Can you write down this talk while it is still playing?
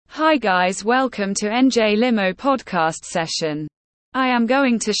Hi guys, welcome to NJ Limo podcast session. I am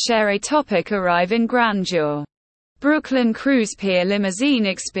going to share a topic arrive in Grandeur. Brooklyn Cruise Pier Limousine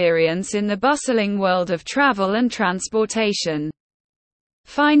experience in the bustling world of travel and transportation.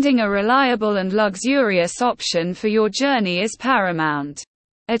 Finding a reliable and luxurious option for your journey is paramount.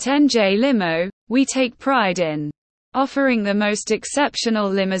 At NJ Limo, we take pride in offering the most exceptional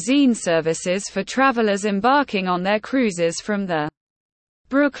limousine services for travelers embarking on their cruises from the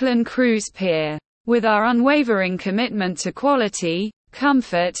Brooklyn Cruise Pier. With our unwavering commitment to quality,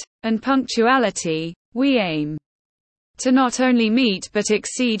 comfort, and punctuality, we aim to not only meet but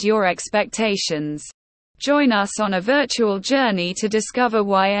exceed your expectations. Join us on a virtual journey to discover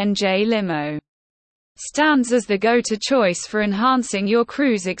why NJ Limo stands as the go-to choice for enhancing your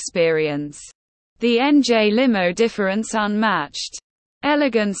cruise experience. The NJ Limo difference unmatched.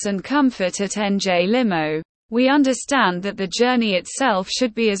 Elegance and comfort at NJ Limo. We understand that the journey itself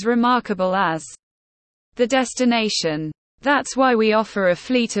should be as remarkable as the destination. That's why we offer a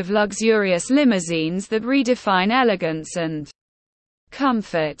fleet of luxurious limousines that redefine elegance and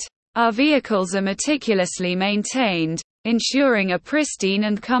comfort. Our vehicles are meticulously maintained, ensuring a pristine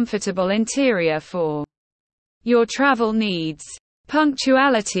and comfortable interior for your travel needs.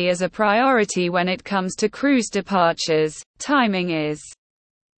 Punctuality is a priority when it comes to cruise departures. Timing is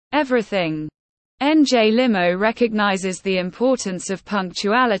everything. NJ Limo recognizes the importance of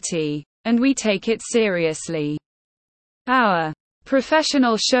punctuality, and we take it seriously. Our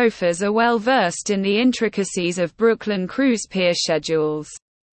professional chauffeurs are well versed in the intricacies of Brooklyn Cruise Pier schedules,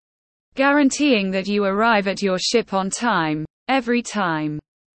 guaranteeing that you arrive at your ship on time, every time.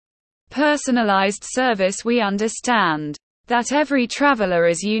 Personalized service. We understand that every traveler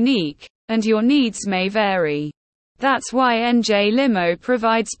is unique, and your needs may vary. That's why NJ Limo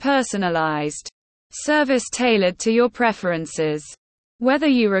provides personalized service tailored to your preferences. Whether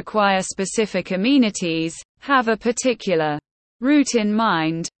you require specific amenities, have a particular route in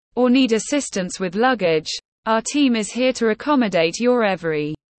mind, or need assistance with luggage, our team is here to accommodate your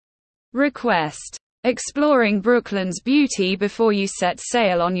every request. Exploring Brooklyn's beauty before you set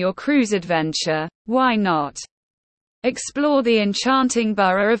sail on your cruise adventure, why not explore the enchanting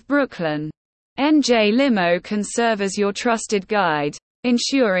borough of Brooklyn? NJ Limo can serve as your trusted guide,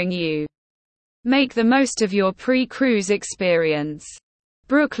 ensuring you make the most of your pre-cruise experience.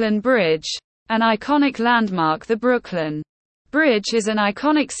 Brooklyn Bridge. An iconic landmark. The Brooklyn Bridge is an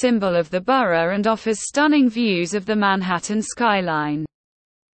iconic symbol of the borough and offers stunning views of the Manhattan skyline.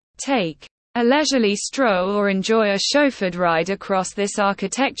 Take a leisurely stroll or enjoy a chauffeured ride across this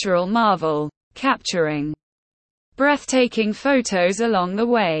architectural marvel, capturing breathtaking photos along the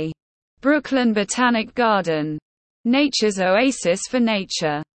way. Brooklyn Botanic Garden. Nature's oasis for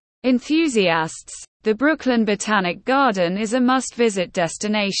nature enthusiasts. The Brooklyn Botanic Garden is a must-visit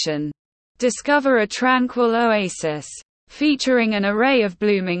destination. Discover a tranquil oasis featuring an array of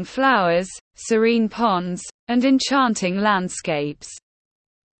blooming flowers, serene ponds, and enchanting landscapes.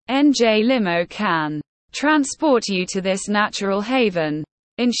 NJ Limo can transport you to this natural haven,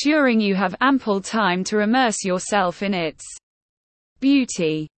 ensuring you have ample time to immerse yourself in its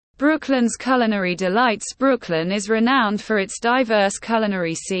beauty. Brooklyn's culinary delights. Brooklyn is renowned for its diverse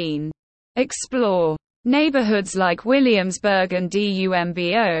culinary scene. Explore neighborhoods like Williamsburg and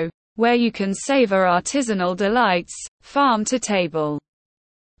Dumbo, where you can savor artisanal delights, farm-to-table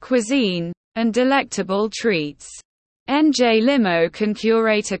cuisine, and delectable treats. NJ Limo can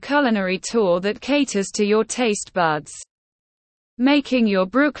curate a culinary tour that caters to your taste buds, making your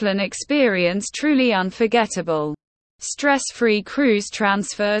Brooklyn experience truly unforgettable. Stress-free cruise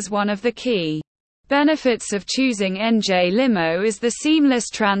transfers. One of the key benefits of choosing NJ Limo is the seamless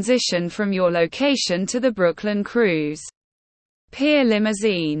transition from your location to the Brooklyn Cruise Pier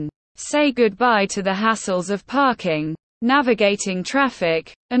Limousine. Say goodbye to the hassles of parking, navigating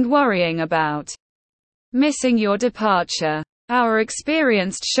traffic, and worrying about missing your departure. Our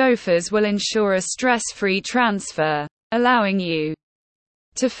experienced chauffeurs will ensure a stress-free transfer, allowing you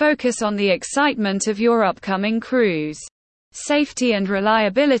to focus on the excitement of your upcoming cruise. Safety and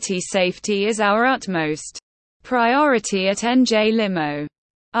reliability. Safety is our utmost priority at NJ Limo.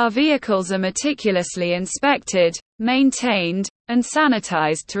 Our vehicles are meticulously inspected, maintained, and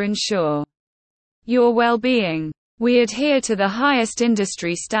sanitized to ensure your well-being. We adhere to the highest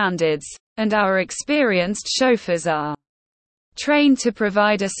industry standards, and our experienced chauffeurs are trained to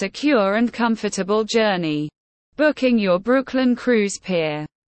provide a secure and comfortable journey. Booking your Brooklyn Cruise Pier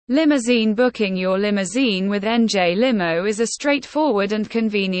Limousine. Booking your limousine with NJ Limo is a straightforward and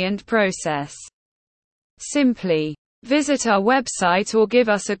convenient process. Simply visit our website or give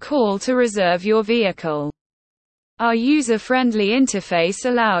us a call to reserve your vehicle. Our user-friendly interface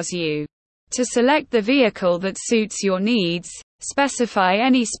allows you to select the vehicle that suits your needs, specify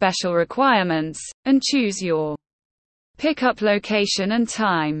any special requirements, and choose your pickup location and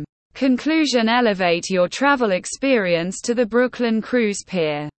time. Conclusion: elevate your travel experience to the Brooklyn Cruise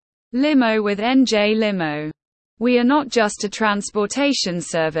Pier Limo with NJ Limo. We are not just a transportation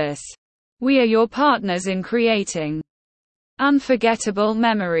service. We are your partners in creating unforgettable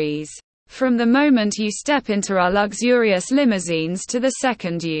memories. From the moment you step into our luxurious limousines to the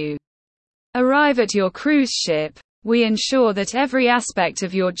second you arrive at your cruise ship, we ensure that every aspect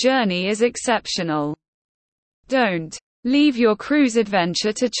of your journey is exceptional. Don't leave your cruise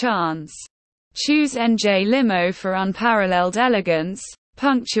adventure to chance. Choose NJ Limo for unparalleled elegance,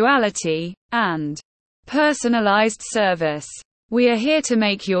 punctuality, and personalized service. We are here to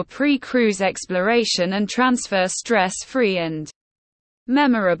make your pre-cruise exploration and transfer stress-free and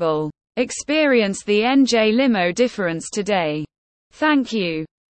memorable. Experience the NJ Limo difference today. Thank you.